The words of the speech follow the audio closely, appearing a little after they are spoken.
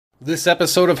This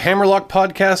episode of Hammerlock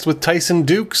Podcast with Tyson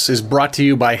Dux is brought to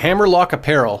you by Hammerlock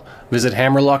Apparel. Visit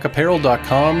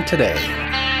hammerlockapparel.com today.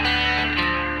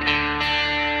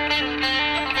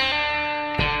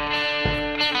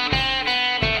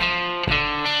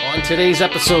 On today's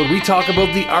episode, we talk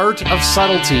about the art of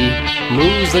subtlety,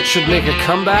 moves that should make a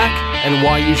comeback, and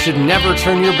why you should never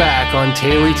turn your back on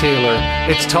Taylor.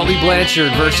 It's Tully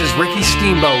Blanchard versus Ricky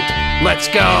Steamboat. Let's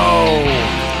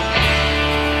go!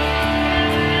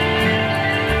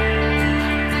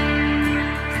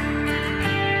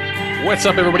 What's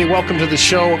up, everybody? Welcome to the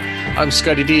show. I'm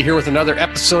Scotty D here with another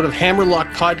episode of Hammerlock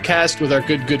Podcast with our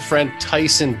good friend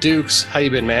Tyson Dux. How you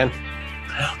been, man?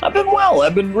 I've been well.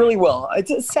 I've been really well.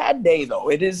 It's a sad day, though.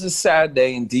 It is a sad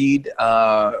day indeed.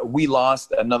 We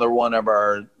lost another one of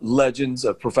our legends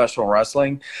of professional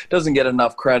wrestling. Doesn't get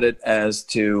enough credit as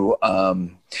to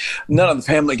none of the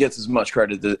family gets as much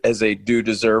credit as they do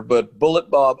deserve. But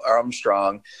Bullet Bob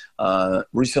Armstrong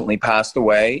recently passed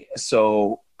away.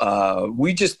 So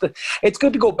it's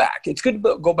good to go back. It's good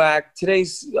to go back.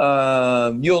 Today's,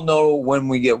 you'll know when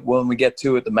we get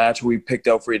to it, the match we picked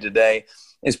out for you today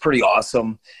is pretty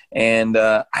awesome. And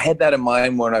I had that in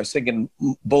mind when I was thinking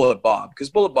Bullet Bob, because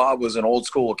Bullet Bob was an old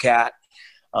school cat.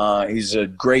 He's a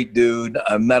great dude.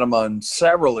 I met him on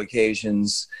several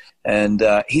occasions. And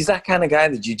he's that kind of guy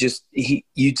that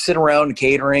you'd sit around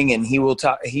catering and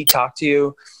he talk to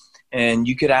you. And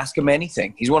you could ask him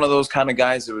anything. He's one of those kind of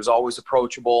guys that was always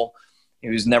approachable. He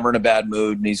was never in a bad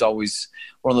mood. And he's always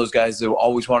one of those guys that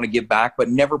always want to give back, but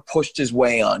never pushed his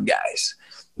way on guys,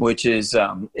 which is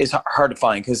hard to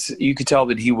find because you could tell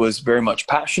that he was very much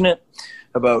passionate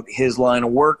about his line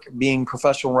of work, being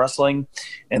professional wrestling,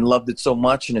 and loved it so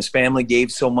much. And his family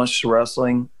gave so much to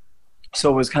wrestling.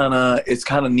 So it's kind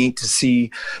of neat to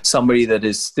see somebody that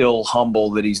is still humble,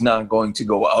 that he's not going to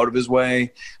go out of his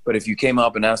way. But if you came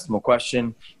up and asked him a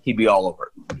question, he'd be all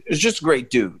over it. It's just a great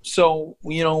dude. So,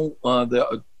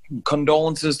 the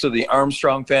condolences to the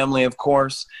Armstrong family, of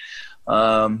course.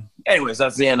 Anyways,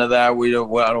 that's the end of that. I don't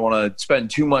want to spend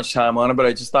too much time on it, but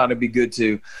I just thought it'd be good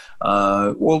to,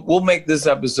 we'll make this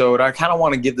episode. I kind of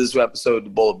want to give this episode to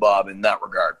Bullet Bob in that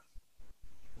regard.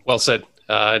 Well said.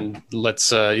 And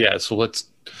let's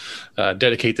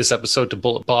dedicate this episode to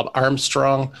Bullet Bob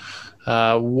Armstrong.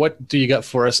 What do you got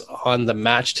for us on the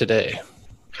match today?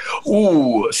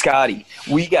 Ooh, Scotty,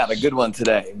 we got a good one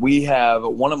today. We have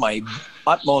one of my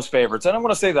utmost favorites, and I'm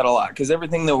going to say that a lot because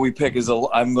everything that we pick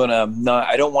I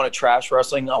don't want to trash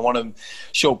wrestling. I want to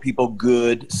show people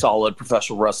good, solid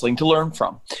professional wrestling to learn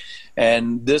from,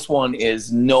 and this one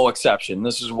is no exception.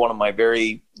 This is one of my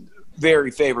very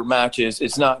favorite matches.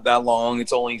 It's not that long.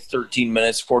 It's only 13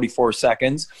 minutes, 44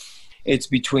 seconds. It's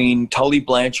between Tully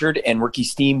Blanchard and Ricky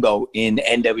Steamboat in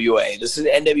NWA. This is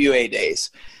NWA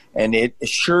days, and it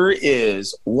sure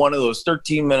is one of those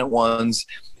 13-minute ones.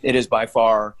 It is by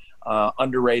far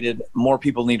underrated. More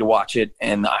people need to watch it,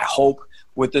 and I hope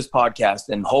with this podcast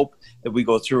and hope that we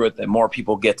go through it that more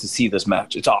people get to see this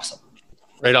match. It's awesome.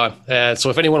 Right on. So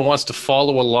if anyone wants to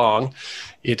follow along,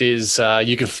 it is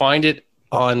you can find it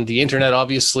on the internet,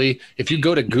 obviously. If you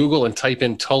go to Google and type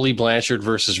in Tully Blanchard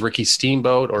versus Ricky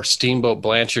Steamboat or Steamboat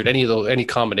Blanchard, any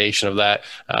combination of that,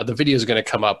 the video is going to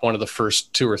come up, one of the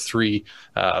first 2 or 3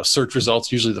 search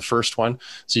results, usually the first one.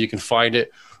 So you can find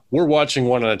it. We're watching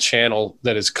one on a channel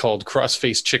that is called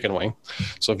Crossface Chicken Wing.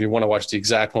 So if you want to watch the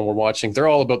exact one we're watching, they're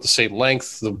all about the same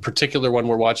length. The particular one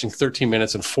we're watching, 13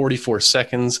 minutes and 44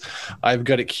 seconds. I've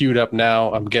got it queued up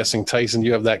now. I'm guessing, Tyson,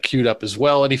 you have that queued up as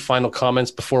well. Any final comments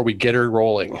before we get her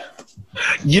rolling?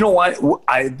 You know what?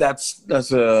 It's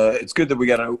good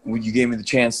that you gave me the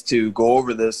chance to go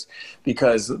over this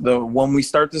because when we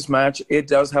start this match, it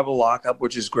does have a lockup,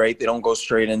 which is great. They don't go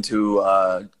straight into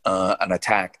an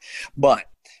attack, but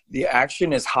the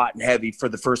action is hot and heavy for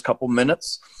the first couple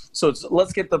minutes. So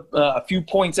let's get a few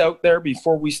points out there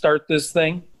before we start this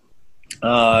thing.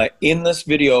 In this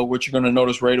video, what you're going to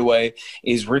notice right away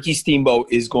is Ricky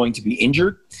Steamboat is going to be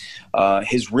injured.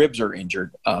 His ribs are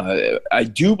injured. I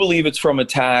do believe it's from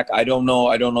attack. I don't know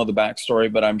the backstory,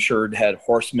 but I'm sure it had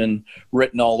Horseman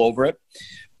written all over it.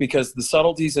 Because the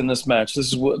subtleties in this match,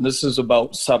 this is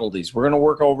about subtleties. We're going to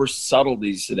work over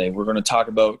subtleties today. We're going to talk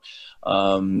about,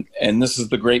 and this is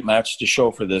the great match to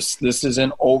show for this. This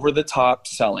isn't over-the-top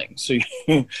selling. So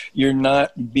you're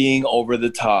not being over the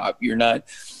top. You're not.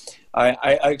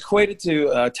 I equate it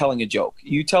to telling a joke.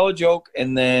 You tell a joke,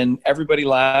 and then everybody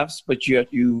laughs, but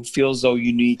you feel as though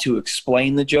you need to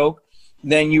explain the joke.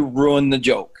 Then you ruin the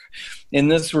joke. In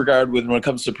this regard, when it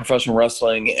comes to professional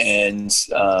wrestling and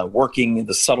working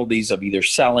the subtleties of either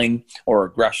selling or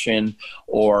aggression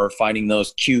or finding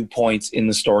those cue points in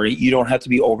the story, you don't have to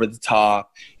be over the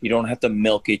top. You don't have to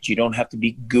milk it. You don't have to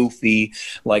be goofy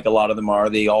like a lot of them are.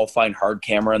 They all find hard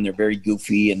camera and they're very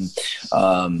goofy,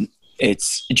 and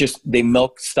it's just they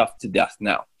milk stuff to death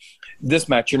now. This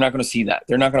match, you're not going to see that.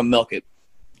 They're not going to milk it.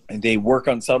 They work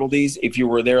on subtleties. If you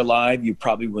were there live, you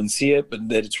probably wouldn't see it, but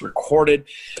that it's recorded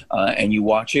and you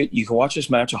watch it. You can watch this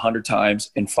match 100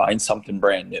 times and find something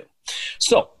brand new.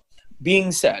 So,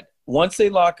 being said, once they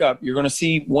lock up, you're going to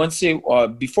see,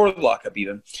 before the lockup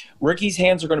even, Ricky's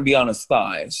hands are going to be on his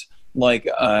thighs, like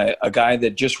a guy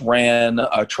that just ran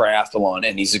a triathlon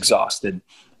and he's exhausted,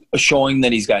 showing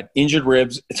that he's got injured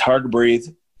ribs. It's hard to breathe.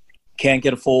 Can't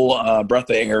get a full breath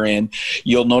of air in.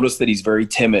 You'll notice that he's very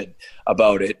timid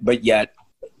about it, but yet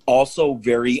also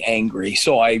very angry.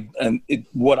 So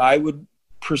what I would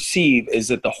perceive is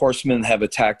that the Horsemen have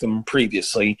attacked him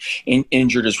previously and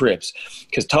injured his ribs,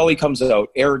 because Tully comes out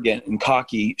arrogant and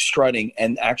cocky, strutting,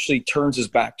 and actually turns his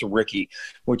back to Ricky,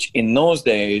 which in those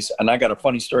days, and I got a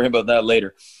funny story about that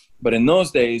later, but in those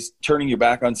days, turning your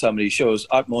back on somebody shows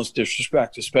utmost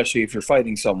disrespect, especially if you're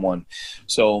fighting someone.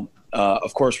 So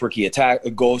of course, Ricky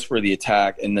goes for the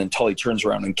attack, and then Tully turns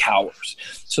around and cowers.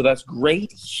 So that's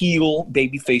great heel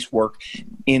babyface work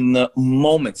in the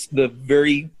moments, the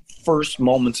very first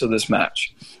moments of this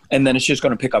match. And then it's just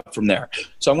going to pick up from there.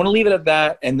 So I'm going to leave it at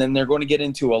that, and then they're going to get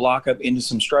into a lockup, into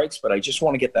some strikes, but I just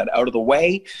want to get that out of the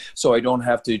way so I don't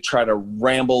have to try to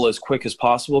ramble as quick as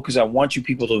possible, because I want you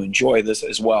people to enjoy this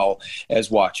as well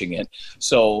as watching it.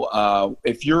 So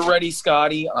if you're ready,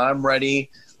 Scotty, I'm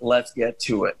ready. Let's get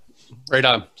to it. Right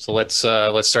on. So let's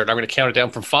start. I'm going to count it down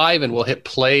from 5, and we'll hit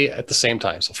play at the same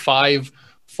time. So 5,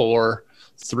 4,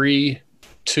 3,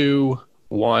 2,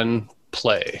 1,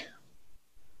 play.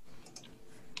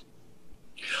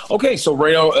 Okay, so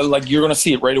right out, like you're going to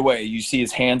see it right away. You see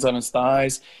his hands on his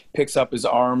thighs, picks up his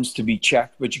arms to be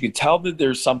checked, but you can tell that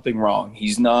there's something wrong.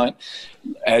 He's not,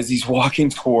 as he's walking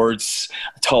towards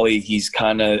Tully, he's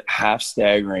kind of half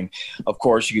staggering. Of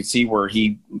course, you can see where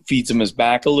he feeds him his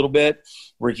back a little bit.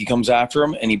 Ricky comes after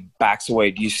him, and he backs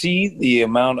away. Do you see the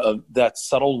amount of that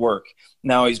subtle work?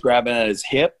 Now he's grabbing at his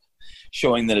hip,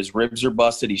 showing that his ribs are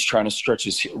busted. He's trying to stretch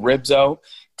his ribs out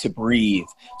to breathe.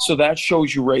 So that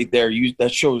shows you right there.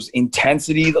 That shows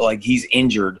intensity, like he's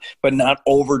injured, but not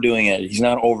overdoing it. He's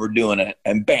not overdoing it.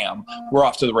 And bam, we're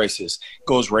off to the races.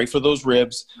 Goes right for those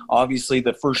ribs. Obviously,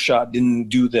 the first shot didn't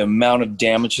do the amount of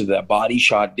damage that that body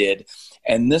shot did.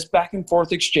 And this back and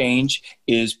forth exchange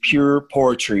is pure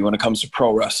poetry when it comes to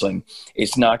pro wrestling.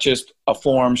 It's not just a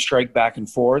forearm strike back and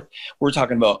forth. We're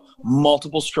talking about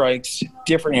multiple strikes,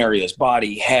 different areas,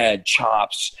 body, head,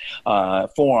 chops,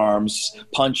 forearms,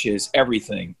 punches,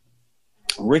 everything.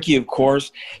 Ricky, of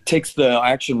course, takes the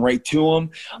action right to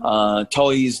him.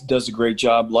 Tully does a great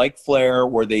job, like Flair,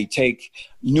 where they take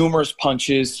numerous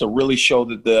punches to really show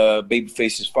that the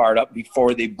babyface is fired up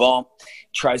before they bump.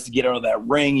 Tries to get out of that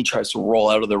ring. He tries to roll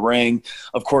out of the ring.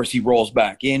 Of course, he rolls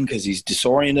back in because he's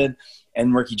disoriented,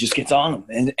 and Ricky just gets on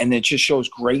him. And it just shows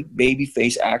great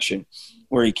babyface action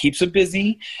where he keeps it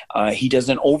busy. He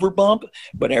doesn't overbump,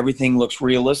 but everything looks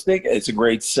realistic. It's a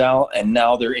great sell, and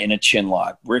now they're in a chin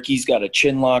lock. Ricky's got a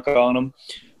chin lock on him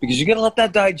because you got to let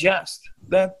that digest.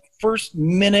 That first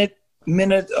minute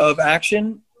of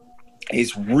action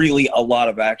is really a lot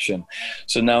of action.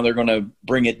 So now they're going to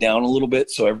bring it down a little bit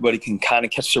so everybody can kind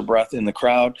of catch their breath in the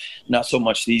crowd. Not so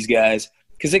much these guys,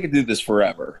 because they could do this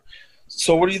forever.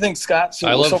 So what do you think, Scott? So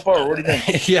far, what do you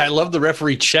think? Yeah, I love the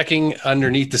referee checking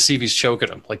underneath to see if he's choking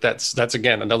him. Like that's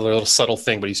again another little subtle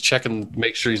thing, but he's checking,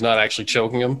 make sure he's not actually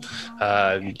choking him.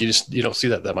 You don't see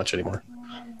that much anymore.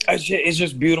 It's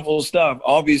just beautiful stuff.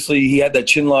 Obviously, he had that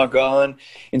chin lock on.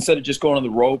 Instead of just going to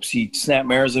the ropes, he snap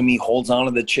mares him. He holds on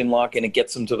to the chin lock, and it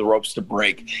gets him to the ropes to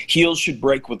break. Heels should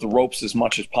break with the ropes as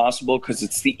much as possible because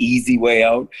it's the easy way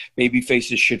out. Baby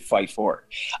faces should fight for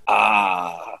it.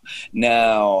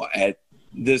 Now at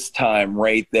this time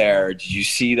right there, did you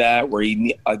see that where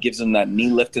he gives him that knee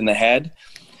lift in the head?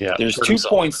 Yeah, there's 2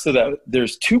 points to that.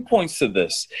 There's 2 points to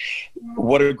this.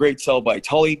 What a great sell by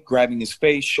Tully, grabbing his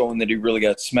face, showing that he really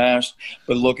got smashed.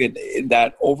 But look at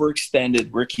that overextended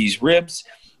Ricky's ribs.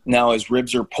 Now his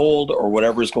ribs are pulled, or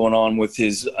whatever is going on with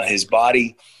his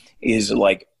body is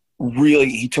like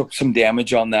really, he took some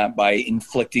damage on that by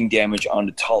inflicting damage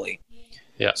onto Tully.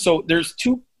 Yeah. So there's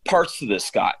 2 parts to this,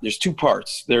 Scott. There's 2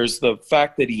 parts. There's the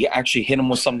fact that he actually hit him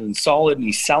with something solid and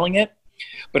he's selling it.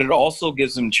 But it also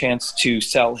gives him a chance to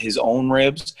sell his own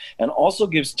ribs, and also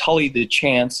gives Tully the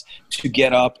chance to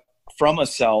get up from a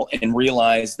cell and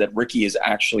realize that Ricky is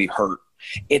actually hurt.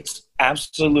 It's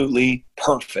absolutely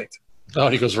perfect. Oh,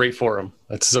 he goes right for him.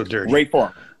 That's so dirty. Right for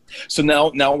him. So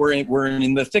now we're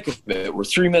in the thick of it. We're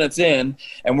 3 minutes in,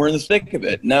 and we're in the thick of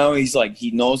it. Now he's like,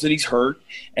 he knows that he's hurt,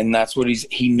 and that's what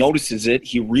he notices it.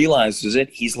 He realizes it.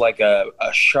 He's like a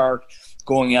shark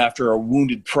going after a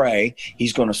wounded prey.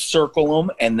 He's going to circle him,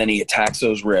 and then he attacks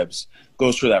those ribs.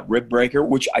 Goes for that rib breaker,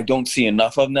 which I don't see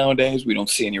enough of nowadays. We don't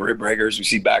see any rib breakers. We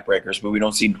see back breakers, but we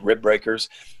don't see rib breakers,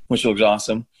 which looks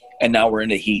awesome. And now we're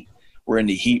into heat. We're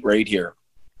into heat right here.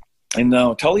 And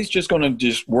now Tully's just going to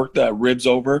just work the ribs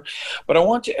over. But I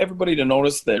want everybody to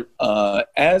notice that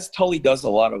as Tully does a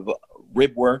lot of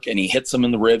rib work and he hits them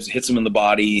in the ribs, hits them in the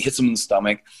body, hits them in the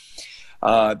stomach,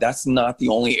 that's not the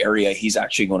only area he's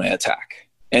actually going to attack.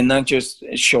 And that just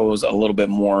shows a little bit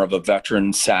more of a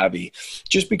veteran savvy.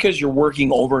 Just because you're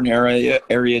working over an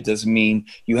area doesn't mean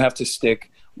you have to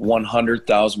stick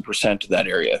 100,000% to that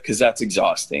area, because that's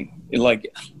exhausting.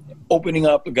 Like opening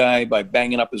up a guy by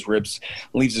banging up his ribs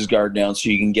leaves his guard down so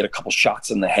you can get a couple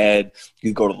shots in the head.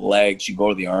 You go to the legs, you go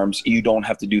to the arms. You don't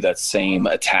have to do that same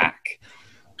attack.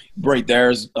 Right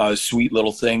there's a sweet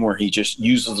little thing where he just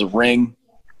uses a ring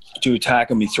to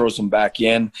attack him. He throws him back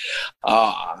in.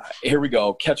 Here we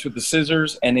go. Catch with the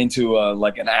scissors and into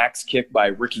like an axe kick by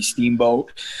Ricky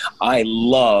Steamboat. I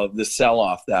love the sell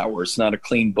off that where it's not a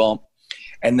clean bump.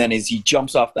 And then as he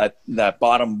jumps off that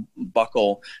bottom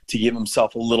buckle to give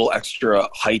himself a little extra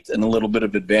height and a little bit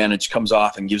of advantage, comes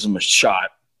off and gives him a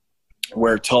shot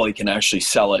where Tully can actually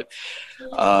sell it.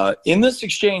 In this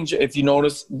exchange, if you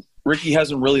notice, Ricky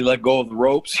hasn't really let go of the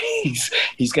ropes.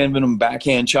 He's giving him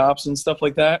backhand chops and stuff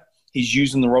like that. He's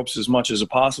using the ropes as much as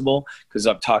possible, because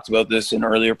I've talked about this in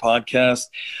earlier podcasts,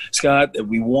 Scott, that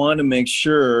we want to make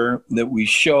sure that we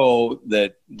show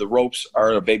that the ropes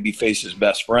are a babyface's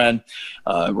best friend.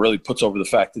 It really puts over the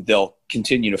fact that they'll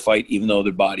continue to fight even though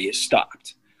their body is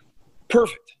stopped.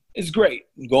 Perfect. It's great.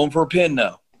 I'm going for a pin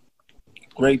now.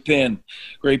 Great pin.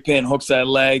 Great pin. Hooks that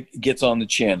leg, gets on the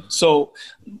chin. So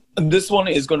this one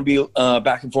is going to be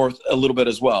back and forth a little bit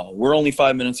as well. We're only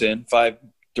 5 minutes in,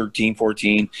 13,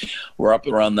 14. We're up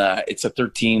around that. It's a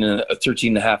 13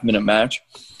 and a half minute match.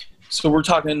 So we're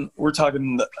talking,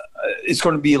 it's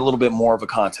going to be a little bit more of a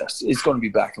contest. It's going to be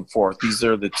back and forth. These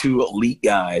are the two elite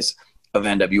guys of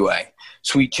NWA.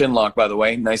 Sweet chin lock, by the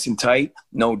way, nice and tight,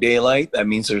 no daylight. That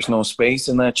means there's no space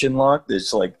in that chin lock.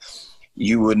 It's like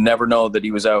you would never know that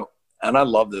he was out. And I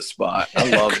love this spot. I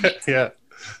love it. Yeah.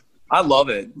 I love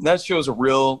it. That shows a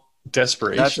real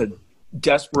desperation. That's a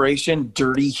desperation,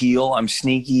 dirty heel. I'm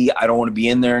sneaky. I don't want to be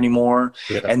in there anymore.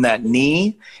 Yeah. And that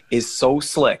knee is so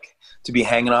slick. To be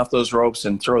hanging off those ropes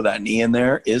and throw that knee in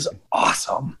there is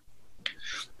awesome.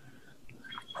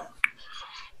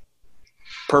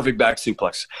 Perfect back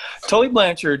suplex. Tully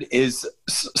Blanchard is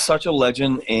such a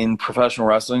legend in professional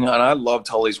wrestling, and I love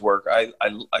Tully's work. I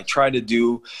try to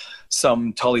do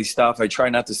some Tully stuff. I try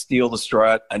not to steal the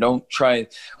strut. I don't try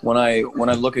when I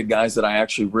look at guys that I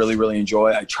actually really, really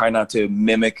enjoy, I try not to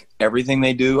mimic everything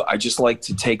they do. I just like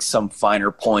to take some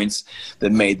finer points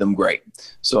that made them great.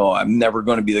 So I'm never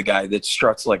going to be the guy that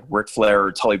struts like Ric Flair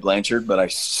or Tully Blanchard, but I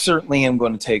certainly am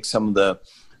going to take some of the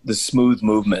smooth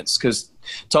movements, because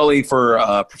Tully, for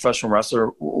a professional wrestler,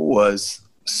 was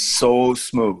so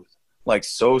smooth, like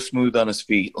so smooth on his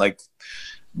feet, like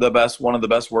one of the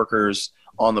best workers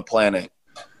on the planet.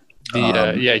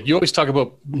 You always talk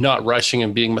about not rushing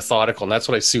and being methodical, and that's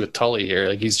what I see with Tully here.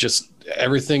 Like he's just,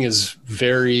 everything is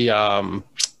very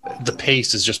the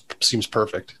pace seems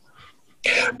perfect.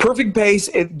 Perfect pace.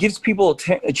 It gives people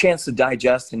a chance to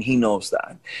digest, and he knows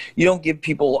that. You don't give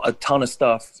people a ton of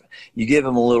stuff. You give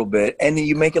them a little bit, and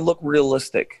you make it look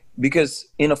realistic. Because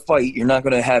in a fight, you're not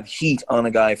going to have heat on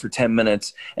a guy for 10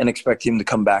 minutes and expect him to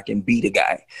come back and beat a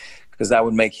guy, because that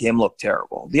would make him look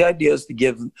terrible. The idea is to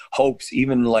give hopes,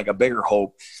 even like a bigger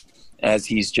hope, as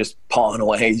he's just pawing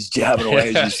away, he's jabbing away,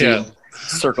 as you see him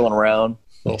circling around.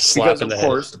 A little slap because, in the of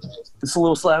course, head. It's a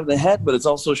little slap in the head, but it's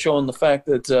also showing the fact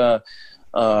that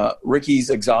Ricky's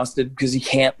exhausted because he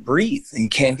can't breathe. He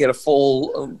can't get a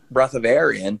full breath of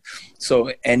air in.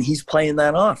 So, and he's playing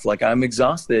that off like, I'm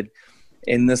exhausted.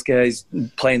 And this guy's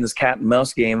playing this cat and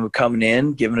mouse game of coming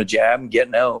in, giving a jab, and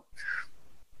getting out.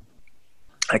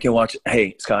 I can watch.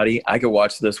 Hey, Scotty, I could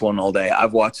watch this one all day.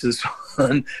 I've watched this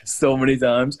one so many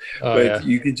times, but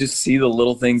you could just see the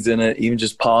little things in it. Even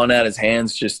just pawing at his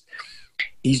hands.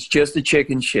 He's just a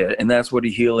chicken shit, and that's what a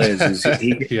heel is.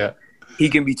 He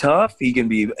can be tough. He can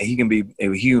be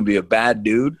a bad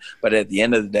dude, but at the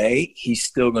end of the day, he's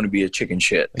still going to be a chicken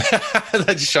shit.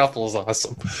 That shuffle is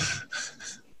awesome.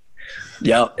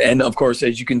 Yeah, and of course,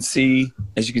 as you can see,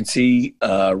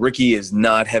 Ricky is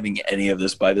not having any of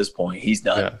this by this point. He's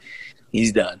done. Yeah.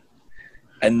 He's done.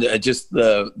 And just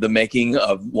the making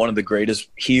of one of the greatest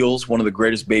heels, one of the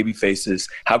greatest baby faces.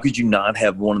 How could you not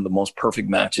have one of the most perfect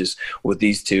matches with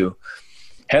these two?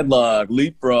 Headlock,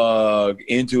 leapfrog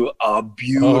into a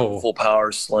beautiful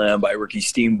power slam by Ricky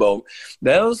Steamboat.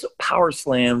 Those power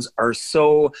slams are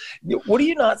so – what do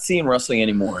you not see in wrestling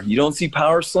anymore? You don't see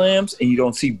power slams and you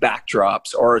don't see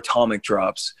backdrops or atomic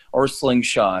drops or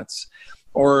slingshots.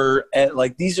 Or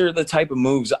like these are the type of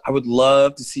moves I would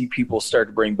love to see people start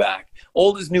to bring back.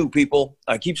 Old is new, people.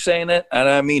 I keep saying it, and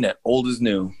I mean it. Old is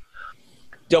new.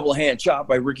 Double hand chop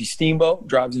by Ricky Steamboat.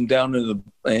 Drives him down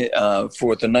to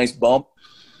for a nice bump.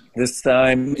 This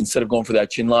time, instead of going for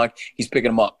that chin lock, he's picking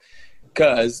him up.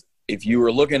 Because if you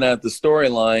were looking at the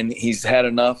storyline, he's had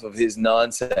enough of his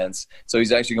nonsense. So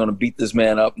he's actually going to beat this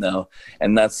man up now.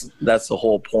 And that's the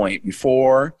whole point.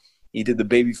 Before, he did the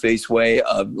babyface way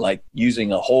of like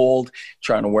using a hold,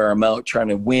 trying to wear him out, trying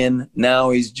to win.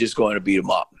 Now he's just going to beat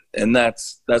him up. And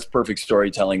that's perfect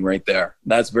storytelling right there.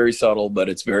 That's very subtle, but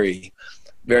it's very,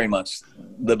 very much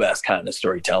the best kind of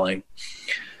storytelling.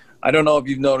 I don't know if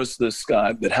you've noticed this,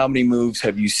 Scott, but how many moves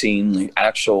have you seen, like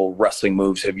actual wrestling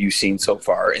moves have you seen so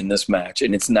far in this match?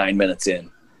 And it's 9 minutes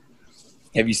in.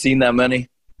 Have you seen that many?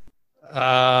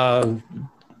 I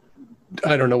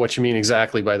don't know what you mean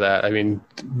exactly by that. I mean,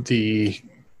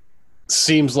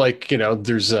 seems like,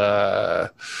 there's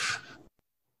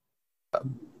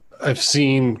I've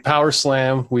seen power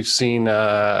slam. We've seen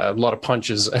a lot of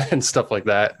punches and stuff like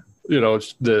that,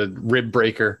 the rib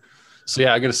breaker. So,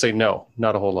 yeah, I'm going to say no,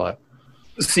 not a whole lot.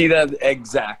 See that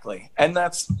exactly. And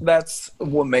that's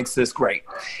what makes this great,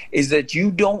 is that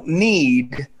you don't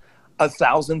need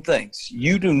 1,000 things.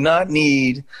 You do not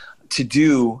need to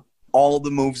do all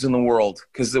the moves in the world,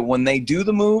 because when they do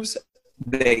the moves,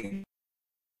 they...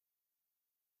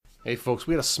 Hey, folks,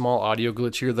 we had a small audio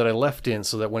glitch here that I left in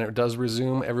so that when it does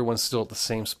resume, everyone's still at the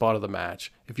same spot of the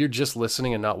match. If you're just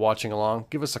listening and not watching along,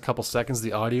 give us a couple seconds.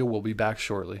 The audio will be back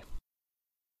shortly.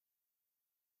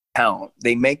 Count.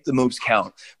 They make the moves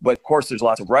count. But of course, there's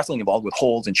lots of wrestling involved with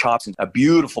holds and chops and a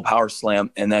beautiful power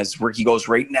slam. And as Ricky goes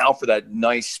right now for that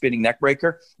nice spinning neck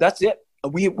breaker, that's it.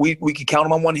 We could count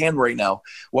them on one hand right now,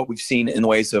 what we've seen in the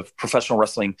ways of professional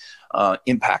wrestling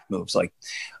impact moves. Like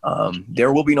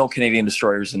there will be no Canadian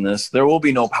destroyers in this. There will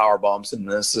be no power bombs in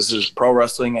this. This is pro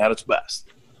wrestling at its best.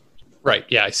 Right.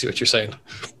 Yeah, I see what you're saying.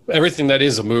 Everything that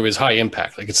is a move is high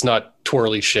impact. Like it's not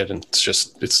twirly shit, and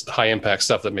it's high impact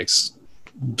stuff that makes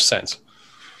sense.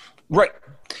 Right.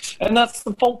 And that's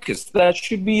the focus. That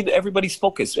should be everybody's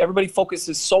focus. Everybody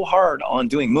focuses so hard on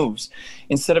doing moves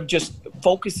instead of just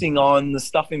focusing on the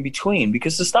stuff in between,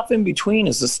 because the stuff in between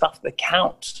is the stuff that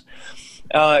counts.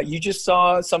 You just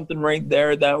saw something right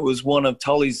there. That was one of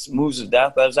Tully's moves of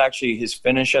death. That was actually his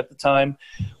finish at the time,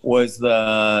 was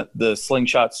the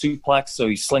slingshot suplex. So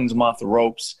he slings him off the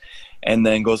ropes and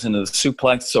then goes into the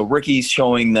suplex. So Ricky's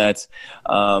showing that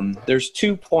there's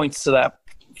 2 points to that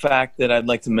fact that I'd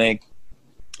like to make.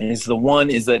 Is the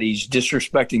one is that he's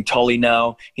disrespecting Tully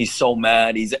now. He's so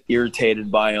mad. He's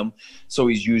irritated by him. So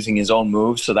he's using his own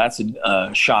moves. So that's a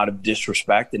shot of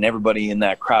disrespect, and everybody in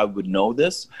that crowd would know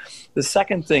this. The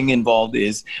second thing involved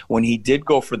is when he did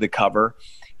go for the cover,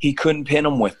 he couldn't pin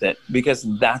him with it because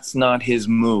that's not his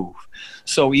move.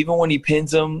 So even when he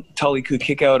pins him, Tully could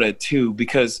kick out at 2,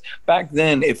 because back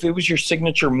then, if it was your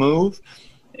signature move,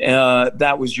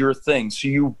 that was your thing. So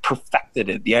you perfected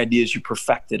it. The idea is you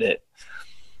perfected it.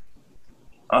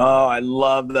 Oh, I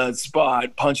love that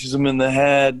spot. Punches him in the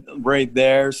head right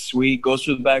there. Sweet. Goes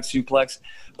for the back suplex.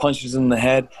 Punches him in the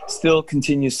head. Still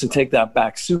continues to take that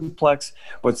back suplex,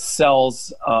 but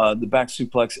sells the back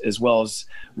suplex, as well as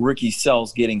Ricky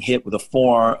sells getting hit with a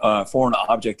foreign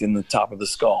object in the top of the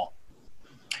skull.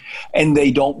 And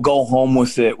they don't go home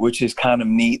with it, which is kind of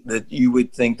neat. That you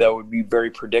would think that would be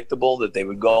very predictable that they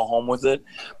would go home with it,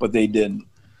 but they didn't.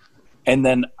 And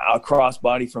then a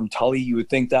crossbody from Tully, you would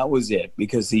think that was it,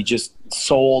 because he just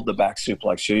sold the back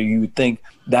suplex. So you would think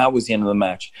that was the end of the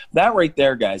match. That right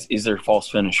there, guys, is their false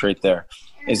finish right there.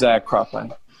 Is that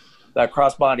crossbody? That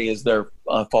crossbody is their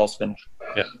false finish.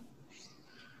 Yeah.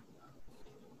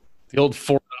 The old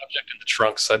foreign object in the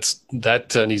trunks,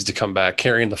 that needs to come back.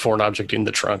 Carrying the foreign object in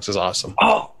the trunks is awesome.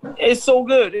 Oh, it's so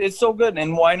good. It's so good.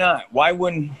 And why not? Why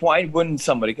wouldn't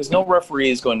somebody? Because no referee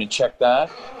is going to check that.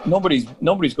 Nobody's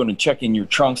going to check in your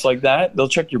trunks like that. They'll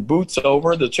check your boots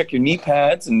over. They'll check your knee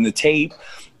pads and the tape,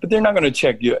 but they're not going to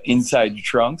check you inside your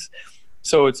trunks.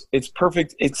 So it's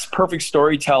perfect. It's perfect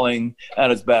storytelling at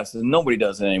its best, and nobody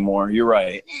does it anymore. You're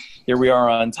right. Here we are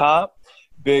on top.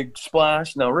 big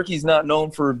splash. Now, Ricky's not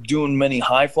known for doing many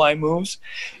high fly moves.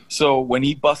 So when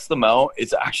he busts them out,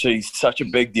 it's actually such a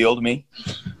big deal to me.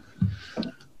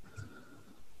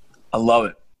 I love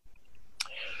it.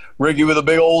 Ricky with a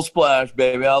big old splash,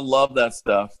 baby. I love that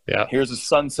stuff. Yeah. Here's a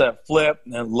sunset flip.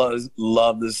 I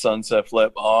love this sunset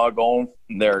flip. Oh, going.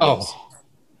 There it is.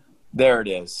 There it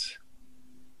is.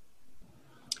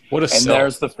 What a And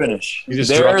there's the finish. There's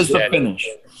the finish.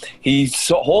 He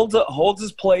holds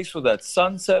his place with that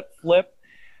sunset flip.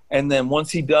 And then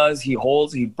once he does, he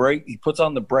puts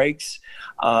on the brakes,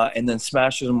 and then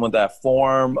smashes him with that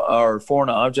foreign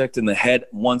object in the head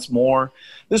once more.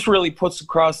 This really puts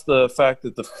across the fact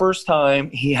that the first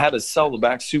time he had to sell the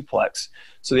back suplex.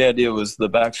 So the idea was the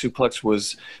back suplex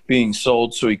was being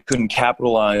sold, so he couldn't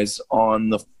capitalize on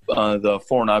the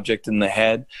foreign object in the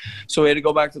head. So he had to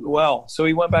go back to the well. So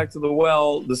he went back to the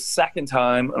well the second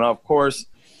time, and of course,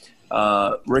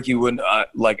 Ricky wouldn't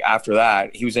after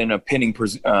that. He was in a pinning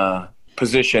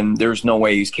position. There's no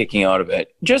way he's kicking out of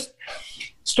it. Just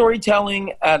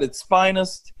storytelling at its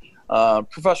finest.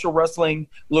 Professional wrestling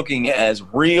looking as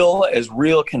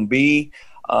real can be.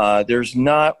 There's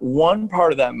not one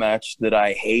part of that match that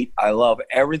I hate. I love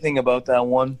everything about that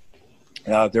one.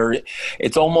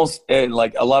 It's almost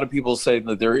like a lot of people say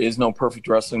that there is no perfect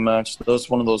wrestling match.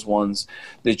 That's one of those ones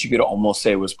that you could almost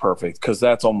say was perfect because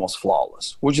that's almost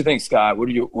flawless. What do you think, Scott? What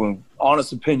are your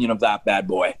honest opinion of that bad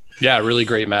boy? Yeah, really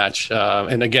great match.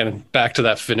 And again, back to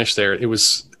that finish there, it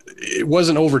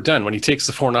wasn't overdone when he takes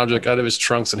the foreign object out of his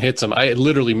trunks and hits him. I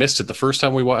literally missed it the first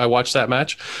time I watched that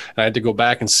match. And I had to go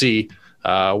back and see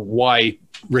why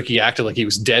Ricky acted like he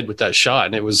was dead with that shot.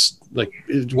 And it was like,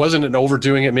 it wasn't an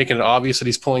overdoing it, making it obvious that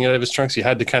he's pulling it out of his trunks. You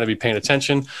had to kind of be paying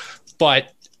attention,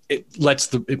 but it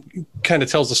kind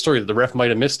of tells the story that the ref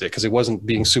might've missed it because it wasn't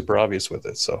being super obvious with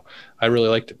it. So I really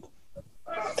liked it.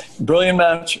 Brilliant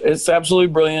match. It's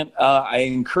absolutely brilliant. I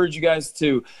encourage you guys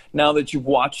to, now that you've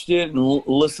watched it and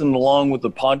listened along with the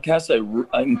podcast,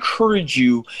 I encourage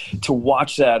you to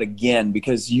watch that again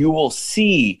because you will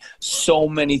see so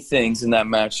many things in that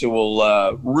match that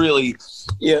will really,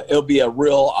 it'll be a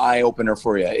real eye-opener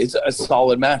for you. It's a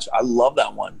solid match. I love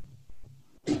that one.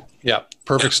 Yeah,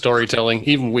 perfect storytelling.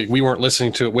 Even we weren't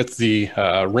listening to it with the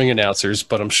ring announcers,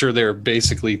 but I'm sure they're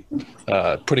basically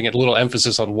putting a little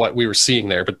emphasis on what we were seeing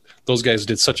there. But those guys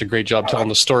did such a great job telling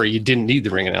the story. You didn't need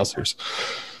the ring announcers.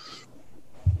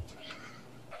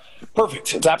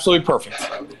 Perfect. It's absolutely perfect.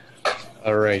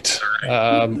 All right.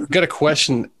 Got a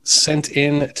question sent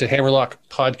in to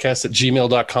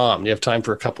hammerlockpodcast@gmail.com. You have time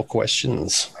for a couple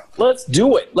questions? Let's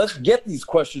do it. Let's get these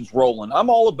questions rolling.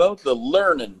 I'm all about the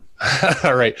learning.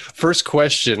 All right. First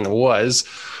question was,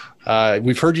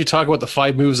 we've heard you talk about the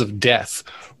 5 moves of death.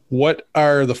 What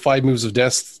are the 5 moves of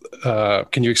death?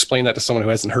 Can you explain that to someone who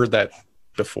hasn't heard that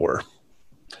before?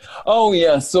 Oh,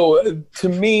 yeah. So to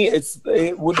me,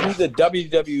 it would be the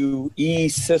WWE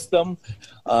system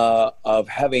of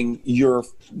having your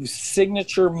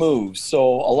signature moves. So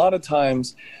a lot of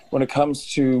times when it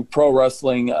comes to pro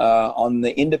wrestling on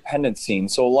the independent scene,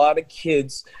 so a lot of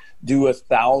kids do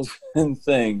 1,000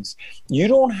 things. You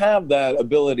don't have that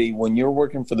ability when you're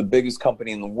working for the biggest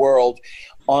company in the world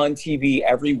on TV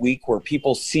every week where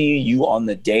people see you on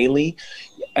the daily.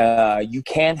 You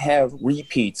can't have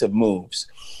repeats of moves.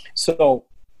 So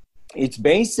it's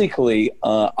basically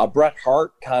a Bret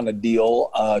Hart kind of deal,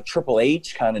 Triple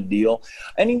H kind of deal.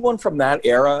 Anyone from that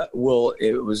era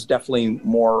it was definitely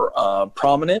more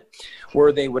prominent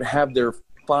where they would have their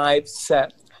 5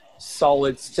 set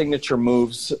solid signature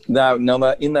moves. Now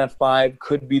that in that 5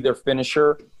 could be their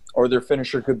finisher, or their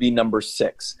finisher could be number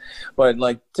 6. But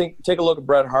like take a look at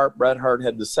Bret Hart. Bret Hart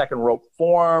had the second rope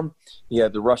forearm. He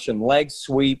had the Russian leg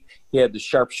sweep. He had the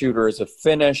sharpshooter as a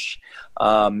finish.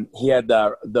 He had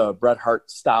the Bret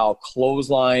Hart style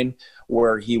clothesline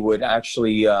where he would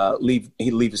actually leave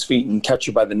his feet and catch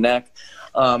you by the neck.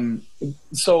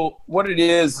 So what it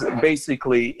is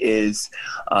basically is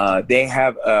they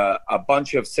have a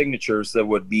bunch of signatures that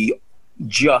would be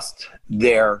just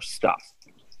their stuff.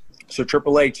 So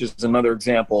Triple H is another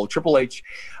example. Triple H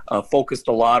focused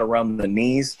a lot around the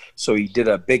knees. So he did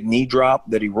a big knee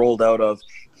drop that he rolled out of.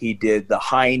 He did the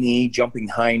high knee, jumping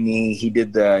high knee. He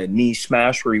did the knee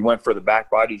smash where he went for the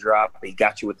back body drop. He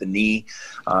got you with the knee.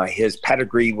 His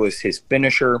pedigree was his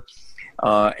finisher.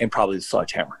 And probably the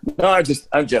sledgehammer. No, I'm just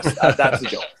that's a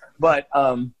joke. But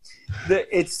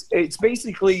it's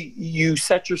basically you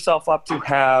set yourself up to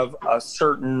have a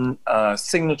certain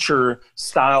signature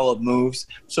style of moves,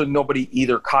 so nobody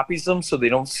either copies them, so they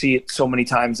don't see it so many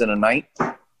times in a night,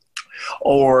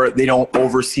 or they don't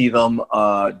oversee them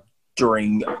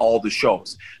during all the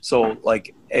shows. So,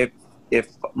 like if if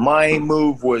my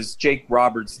move was Jake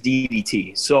Roberts'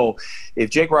 DDT. So if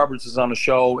Jake Roberts is on a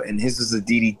show and his is a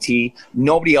DDT,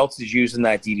 nobody else is using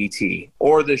that DDT.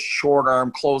 Or the short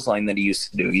arm clothesline that he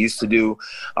used to do. He used to do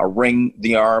a ring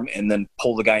the arm and then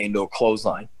pull the guy into a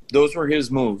clothesline. Those were his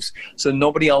moves. So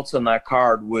nobody else on that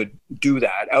card would do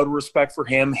that out of respect for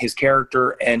him, his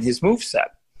character, and his moveset.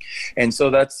 And so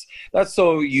that's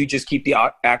so you just keep the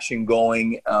action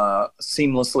going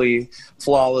seamlessly,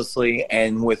 flawlessly,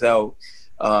 and without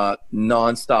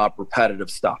nonstop repetitive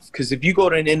stuff. Because if you go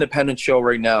to an independent show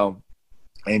right now,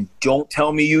 and don't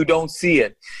tell me you don't see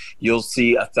it, you'll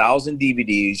see 1,000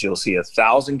 DVDs, you'll see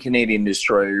 1,000 Canadian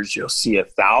destroyers, you'll see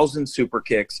 1,000 super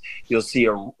kicks, you'll see a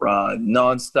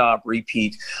nonstop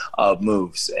repeat of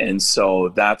moves. And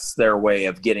so that's their way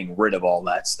of getting rid of all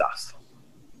that stuff.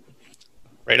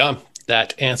 Right on.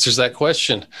 That answers that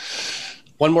question.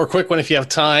 One more quick one if you have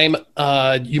time.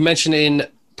 You mentioned in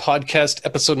podcast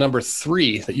episode number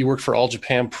 3 that you worked for All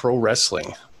Japan Pro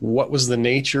Wrestling. What was the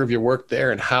nature of your work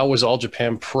there, and how was All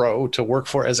Japan Pro to work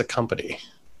for as a company?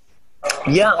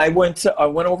 Yeah, I went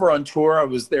over on tour. I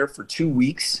was there for 2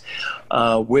 weeks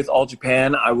with All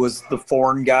Japan. I was the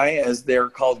foreign guy, as they're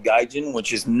called, gaijin,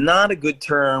 which is not a good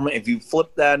term. If you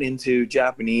flip that into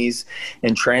Japanese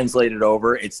and translate it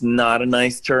over, it's not a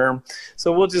nice term.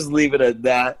 So we'll just leave it at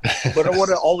that. But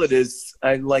all it is,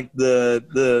 I like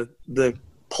the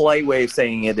polite way of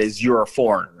saying it is you're a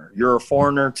foreigner. You're a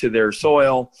foreigner to their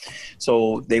soil,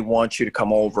 so they want you to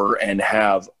come over and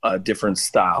have a different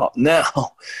style.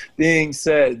 Now,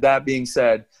 that being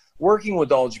said, working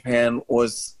with All Japan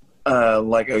was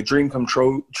like a dream come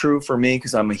true for me,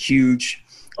 because I'm a huge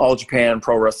All Japan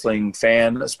Pro Wrestling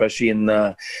fan, especially in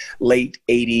the late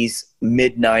 80s,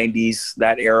 mid 90s.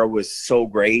 That era was so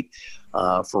great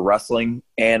for wrestling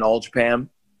and All Japan.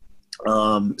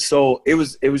 So it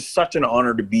was such an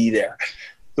honor to be there.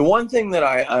 The one thing that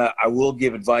I will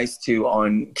give advice to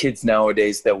on kids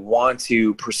nowadays that want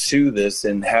to pursue this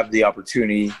and have the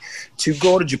opportunity to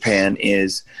go to Japan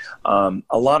is a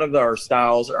lot of our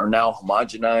styles are now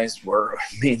homogenized, where it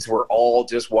means we're all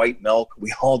just white milk.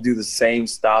 We all do the same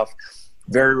stuff,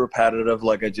 very repetitive,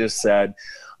 like I just said.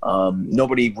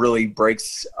 Nobody really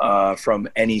breaks from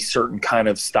any certain kind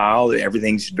of style.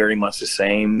 Everything's very much the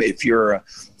same. If you're a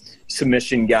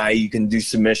submission guy, you can do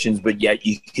submissions, but yet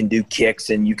you can do kicks,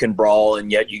 and you can brawl,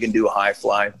 and yet you can do a high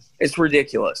fly. It's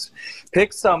ridiculous.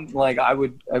 Pick some, like I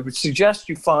would suggest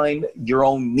you find your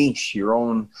own niche, your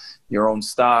own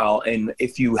style. And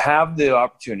if you have the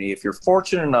opportunity, if you're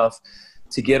fortunate enough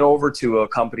to get over to a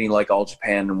company like All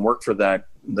Japan and work for that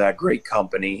great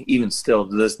company, even still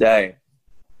to this day,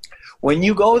 when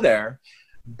you go there,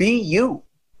 be you.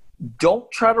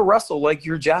 Don't try to wrestle like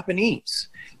you're Japanese.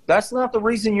 That's not the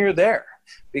reason you're there.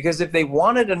 Because if they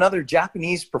wanted another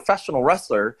Japanese professional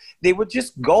wrestler, they would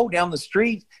just go down the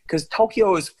street, because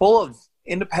Tokyo is full of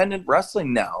independent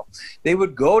wrestling now. They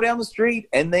would go down the street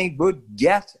and they would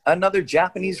get another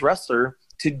Japanese wrestler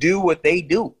to do what they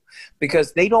do,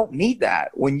 because they don't need that.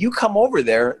 When you come over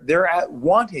there, they're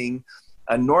wanting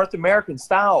a North American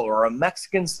style or a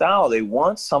Mexican style. They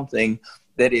want something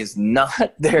that is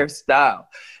not their style.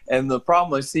 And the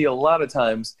problem I see a lot of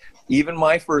times, even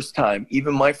my first time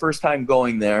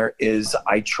going there, is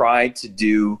I tried to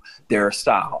do their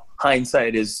style.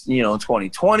 Hindsight is,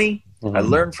 2020. Mm-hmm. I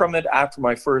learned from it after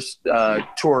my first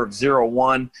tour of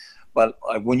 01. But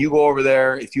when you go over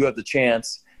there, if you have the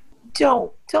chance,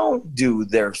 don't do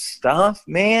their stuff,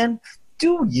 man.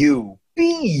 Do you.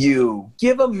 Be you.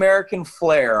 Give American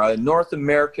flair, a North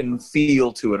American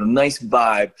feel to it, a nice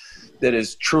vibe that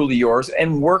is truly yours,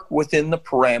 and work within the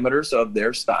parameters of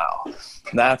their style.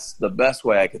 That's the best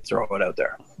way I could throw it out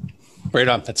there. Right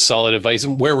on. That's solid advice.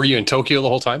 And where were you, in Tokyo the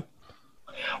whole time?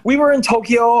 We were in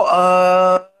Tokyo.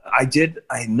 I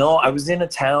was in a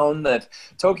town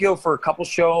Tokyo for a couple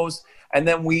shows, and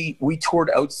then we toured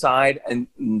outside,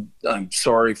 and I'm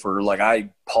sorry I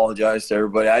apologize to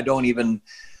everybody. I don't even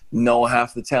know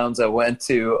half the towns I went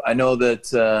to. I know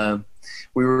that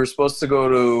we were supposed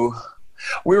to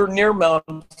we were near Mount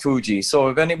Fuji. So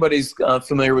if anybody's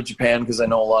familiar with Japan, because I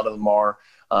know a lot of them are,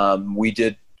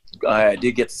 I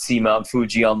did get to see Mount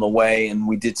Fuji on the way, and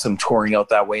we did some touring out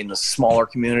that way in the smaller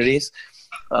communities.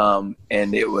 And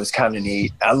it was kind of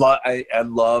neat. I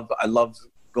love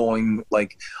going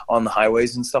like on the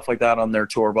highways and stuff like that on their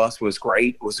tour bus. Was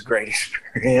great. It was a great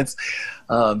experience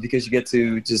because you get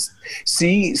to just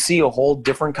see a whole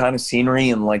different kind of scenery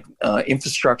and like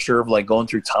infrastructure of like going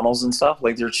through tunnels and stuff.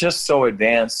 Like they're just so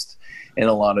advanced in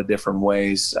a lot of different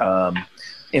ways,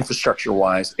 infrastructure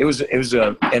wise.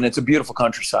 And it's a beautiful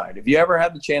countryside. If you ever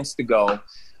had the chance to go,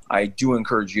 I do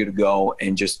encourage you to go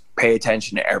and just pay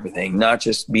attention to everything, not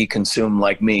just be consumed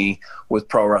like me with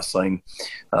pro wrestling.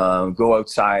 Go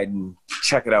outside and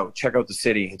check it out. Check out the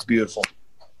city. It's beautiful.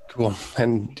 Cool.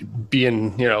 And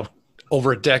being,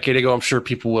 over a decade ago, I'm sure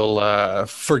people will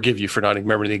forgive you for not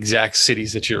remembering the exact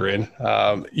cities that you're in.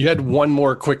 You had one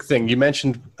more quick thing. You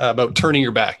mentioned about turning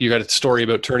your back. You got a story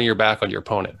about turning your back on your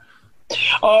opponent.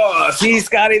 Oh, see,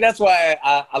 Scotty, that's why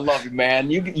I love you,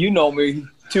 man. You know me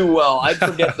too well. I'd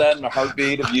forget that in a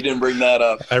heartbeat if you didn't bring that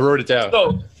up. I wrote it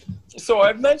down. So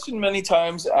I've mentioned many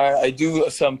times I do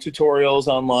some tutorials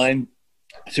online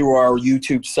through our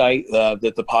YouTube site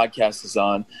that the podcast is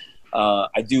on.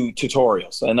 I do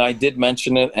tutorials, and I did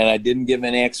mention it, and I didn't give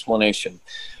any explanation.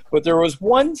 But there was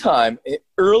one time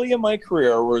early in my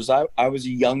career where I was a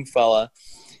young fella,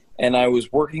 and I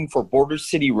was working for Border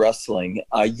City Wrestling,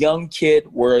 a young kid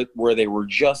where they were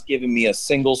just giving me a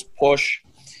singles push.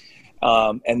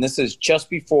 And this is just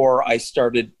before I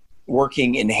started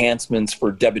working enhancements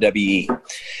for WWE.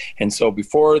 And so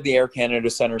before the Air Canada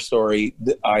Center story,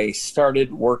 I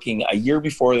started working a year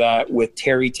before that with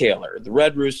Terry Taylor, the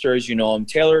Red Rooster, as you know him,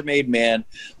 tailor-made man,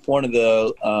 one of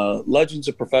the legends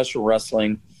of professional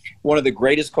wrestling, one of the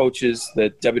greatest coaches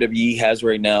that WWE has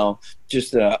right now,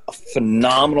 just a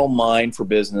phenomenal mind for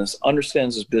business,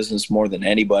 understands his business more than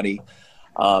anybody,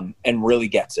 and really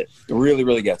gets it, really,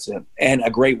 really gets it, and a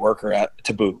great worker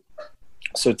to boot.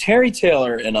 So Terry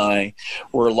Taylor and I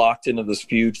were locked into this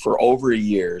feud for over a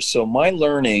year. So my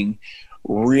learning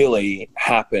really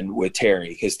happened with Terry,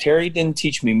 because Terry didn't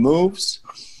teach me moves.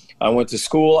 I went to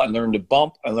school, I learned to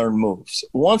bump, I learned moves.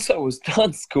 Once I was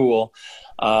done school,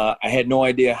 I had no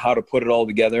idea how to put it all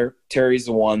together. Terry's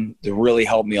the one that really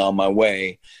helped me on my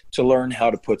way to learn how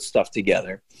to put stuff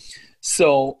together.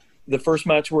 So the first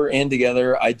match we're in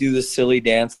together, I do this silly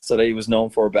dance that I was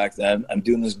known for back then. I'm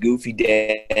doing this goofy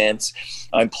dance.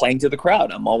 I'm playing to the crowd.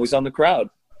 I'm always on the crowd.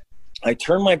 I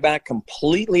turn my back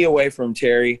completely away from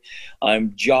Terry.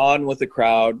 I'm jawing with the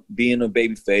crowd, being a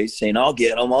baby face, saying, I'll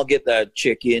get him. I'll get that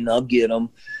chicken. I'll get him.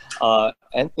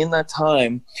 And in that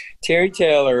time, Terry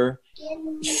Taylor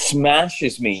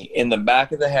smashes me in the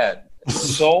back of the head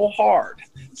so hard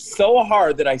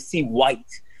that I see white.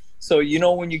 So,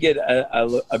 when you get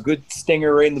a good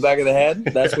stinger right in the back of the head,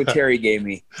 that's what Terry gave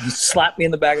me. He slapped me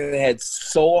in the back of the head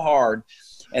so hard.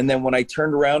 And then when I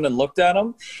turned around and looked at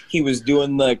him, he was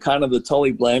doing the kind of the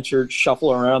Tully Blanchard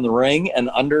shuffle around the ring.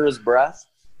 And under his breath,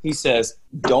 he says,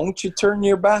 "Don't you turn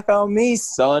your back on me,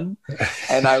 son."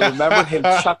 And I remember him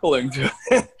chuckling to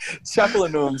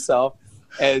himself,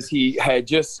 as he had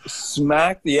just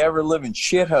smacked the ever-living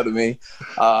shit out of me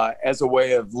as a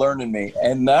way of learning me.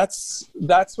 And that's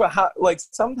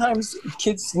sometimes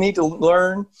kids need to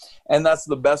learn, and that's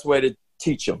the best way to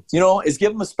teach them, is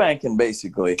give them a spanking,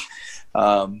 basically.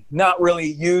 Not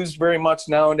really used very much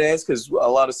nowadays, because a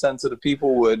lot of sensitive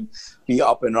people would be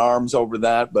up in arms over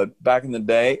that. But back in the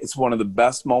day, it's one of the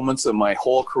best moments of my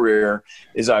whole career.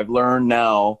 Is I've learned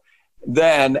now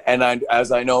then, and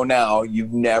as I know now, you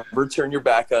never turn your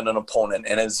back on an opponent,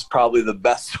 and it's probably the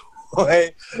best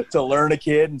way to learn a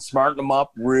kid and smarten them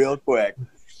up real quick.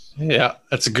 Yeah,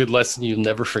 that's a good lesson you'll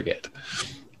never forget.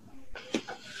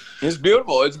 It's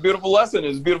beautiful. It's a beautiful lesson.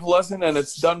 It's a beautiful lesson, and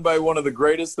it's done by one of the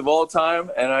greatest of all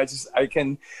time. And it's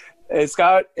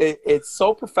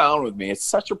so profound with me. It's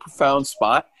such a profound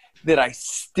spot that I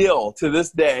still, to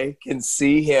this day, can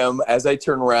see him as I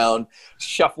turn around,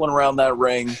 shuffling around that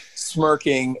ring,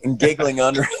 smirking and giggling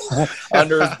under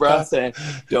his breath, saying,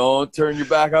 "Don't turn your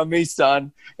back on me,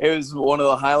 son." It was one of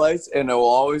the highlights, and it will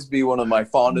always be one of my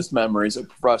fondest memories of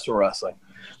professional wrestling.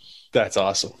 That's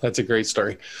awesome. That's a great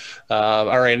story.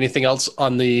 All right. Anything else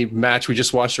on the match we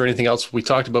just watched, or anything else we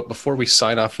talked about before we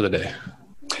sign off for the day?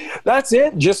 That's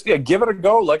it. Just give it a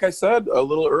go. Like I said a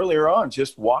little earlier on,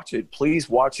 just watch it. Please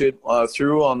watch it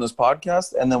through on this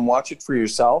podcast, and then watch it for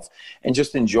yourself, and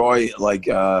just enjoy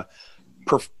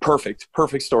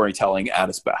perfect storytelling at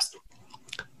its best.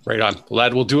 Right on. Well,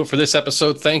 that will do it for this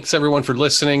episode. Thanks, everyone, for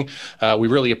listening. We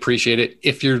really appreciate it.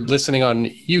 If you're listening on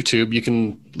YouTube, you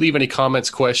can leave any comments,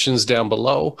 questions down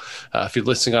below. If you're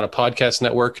listening on a podcast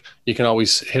network, you can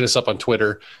always hit us up on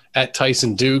Twitter at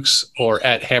Tyson Dux or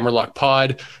at Hammerlock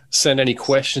Pod. Send any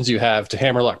questions you have to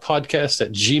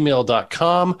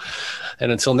hammerlockpodcast@gmail.com.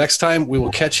 And until next time, we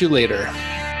will catch you later.